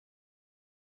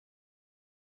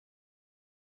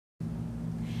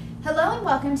Hello and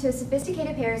welcome to a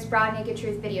Sophisticated Pair's Bra Naked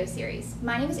Truth video series.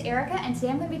 My name is Erica and today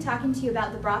I'm going to be talking to you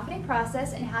about the bra fitting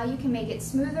process and how you can make it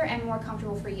smoother and more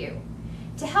comfortable for you.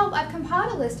 To help, I've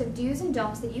compiled a list of do's and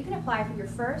don'ts that you can apply for your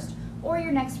first or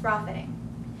your next bra fitting.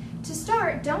 To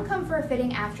start, don't come for a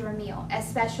fitting after a meal,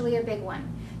 especially a big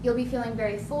one. You'll be feeling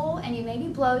very full and you may be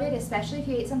bloated, especially if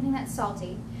you ate something that's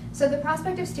salty, so the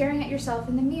prospect of staring at yourself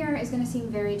in the mirror is going to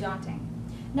seem very daunting.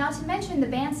 Not to mention, the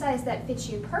band size that fits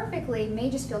you perfectly may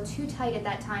just feel too tight at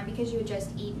that time because you had just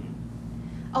eaten.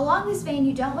 Along this vein,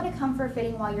 you don't want to come for a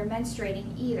fitting while you're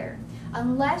menstruating either,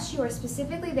 unless you are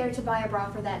specifically there to buy a bra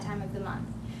for that time of the month.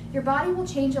 Your body will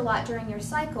change a lot during your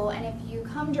cycle, and if you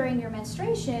come during your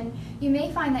menstruation, you may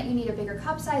find that you need a bigger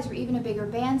cup size or even a bigger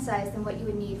band size than what you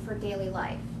would need for daily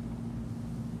life.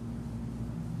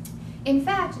 In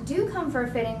fact, do come for a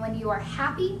fitting when you are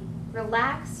happy,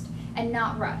 relaxed, and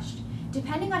not rushed.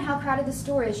 Depending on how crowded the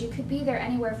store is, you could be there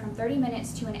anywhere from 30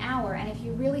 minutes to an hour, and if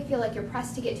you really feel like you're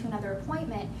pressed to get to another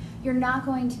appointment, you're not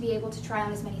going to be able to try on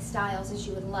as many styles as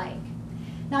you would like.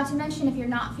 Not to mention, if you're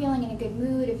not feeling in a good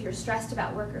mood, if you're stressed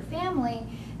about work or family,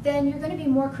 then you're going to be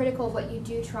more critical of what you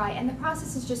do try, and the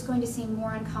process is just going to seem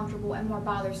more uncomfortable and more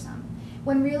bothersome,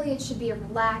 when really it should be a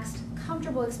relaxed,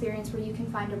 comfortable experience where you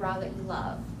can find a bra that you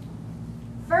love.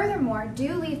 Furthermore,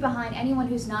 do leave behind anyone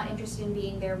who's not interested in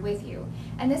being there with you,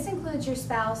 and this includes your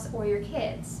spouse or your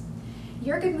kids.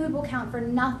 Your good mood will count for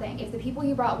nothing if the people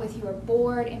you brought with you are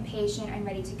bored, impatient, and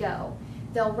ready to go.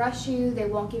 They'll rush you, they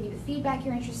won't give you the feedback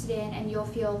you're interested in, and you'll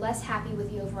feel less happy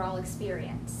with the overall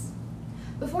experience.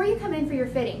 Before you come in for your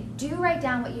fitting, do write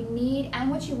down what you need and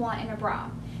what you want in a bra.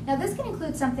 Now this can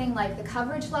include something like the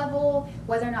coverage level,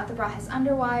 whether or not the bra has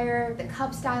underwire, the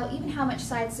cup style, even how much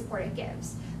side support it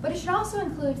gives. But it should also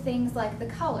include things like the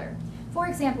color. For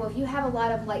example, if you have a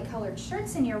lot of light colored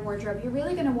shirts in your wardrobe, you're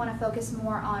really going to want to focus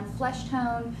more on flesh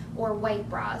tone or white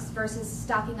bras versus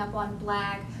stocking up on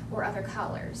black or other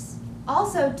colors.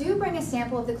 Also, do bring a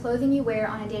sample of the clothing you wear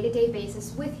on a day-to-day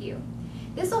basis with you.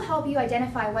 This will help you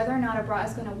identify whether or not a bra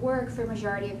is going to work for the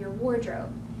majority of your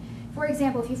wardrobe. For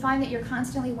example, if you find that you're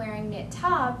constantly wearing knit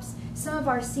tops, some of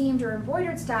our seamed or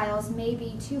embroidered styles may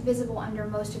be too visible under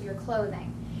most of your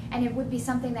clothing, and it would be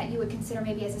something that you would consider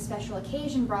maybe as a special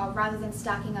occasion bra rather than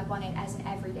stocking up on it as an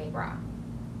everyday bra.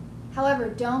 However,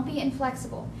 don't be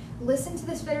inflexible. Listen to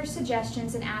this fitter's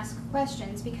suggestions and ask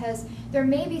questions, because there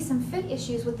may be some fit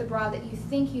issues with the bra that you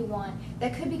think you want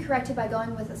that could be corrected by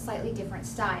going with a slightly different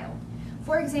style.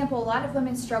 For example, a lot of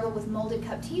women struggle with molded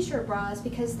cup t-shirt bras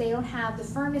because they don't have the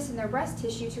firmness in their breast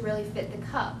tissue to really fit the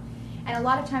cup. And a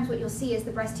lot of times what you'll see is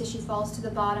the breast tissue falls to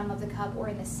the bottom of the cup or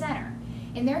in the center.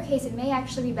 In their case, it may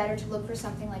actually be better to look for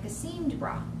something like a seamed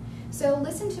bra. So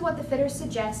listen to what the fitter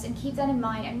suggests and keep that in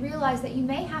mind, and realize that you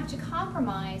may have to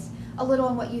compromise a little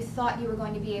on what you thought you were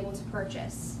going to be able to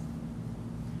purchase.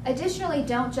 Additionally,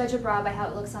 don't judge a bra by how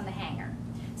it looks on the hanger.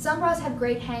 Some bras have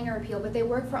great hanger appeal, but they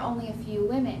work for only a few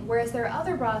women, whereas there are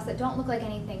other bras that don't look like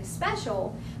anything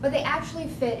special, but they actually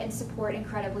fit and support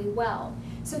incredibly well.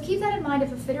 So keep that in mind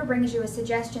if a fitter brings you a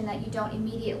suggestion that you don't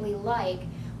immediately like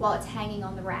while it's hanging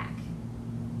on the rack.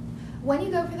 When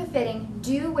you go for the fitting,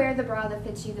 do wear the bra that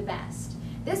fits you the best.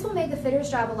 This will make the fitter's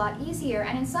job a lot easier,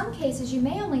 and in some cases you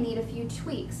may only need a few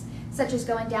tweaks, such as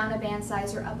going down a band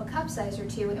size or up a cup size or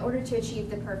two in order to achieve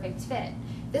the perfect fit.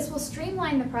 This will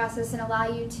streamline the process and allow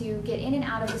you to get in and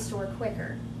out of the store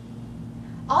quicker.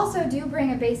 Also, do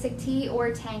bring a basic tee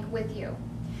or tank with you.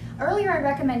 Earlier I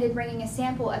recommended bringing a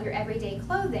sample of your everyday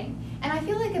clothing, and I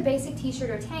feel like a basic t-shirt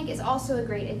or tank is also a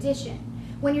great addition.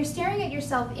 When you're staring at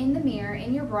yourself in the mirror,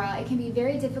 in your bra, it can be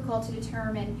very difficult to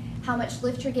determine how much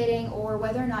lift you're getting or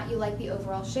whether or not you like the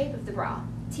overall shape of the bra.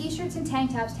 T-shirts and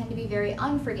tank tops tend to be very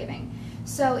unforgiving.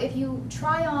 So if you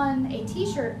try on a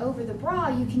t-shirt over the bra,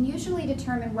 you can usually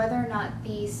determine whether or not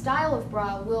the style of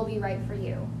bra will be right for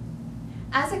you.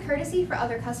 As a courtesy for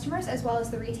other customers as well as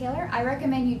the retailer, I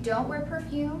recommend you don't wear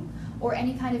perfume or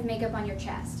any kind of makeup on your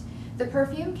chest. The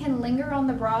perfume can linger on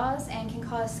the bras and can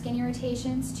cause skin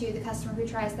irritations to the customer who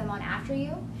tries them on after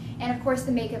you, and of course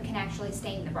the makeup can actually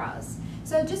stain the bras.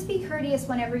 So just be courteous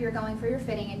whenever you're going for your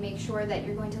fitting and make sure that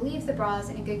you're going to leave the bras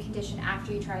in a good condition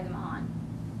after you try them on.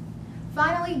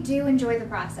 Finally, do enjoy the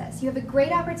process. You have a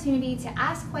great opportunity to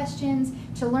ask questions,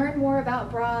 to learn more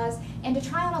about bras, and to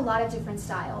try on a lot of different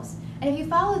styles. And if you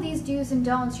follow these do's and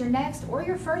don'ts, your next or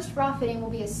your first bra fitting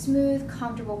will be a smooth,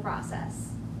 comfortable process.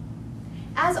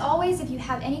 As always, if you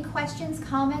have any questions,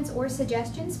 comments, or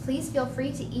suggestions, please feel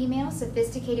free to email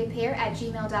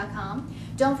sophisticatedpair@gmail.com.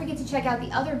 Don't forget to check out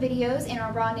the other videos in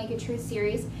our Bra Naked Truth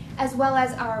series, as well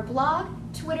as our blog,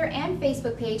 Twitter, and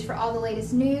Facebook page for all the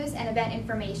latest news and event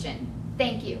information.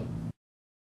 Thank you.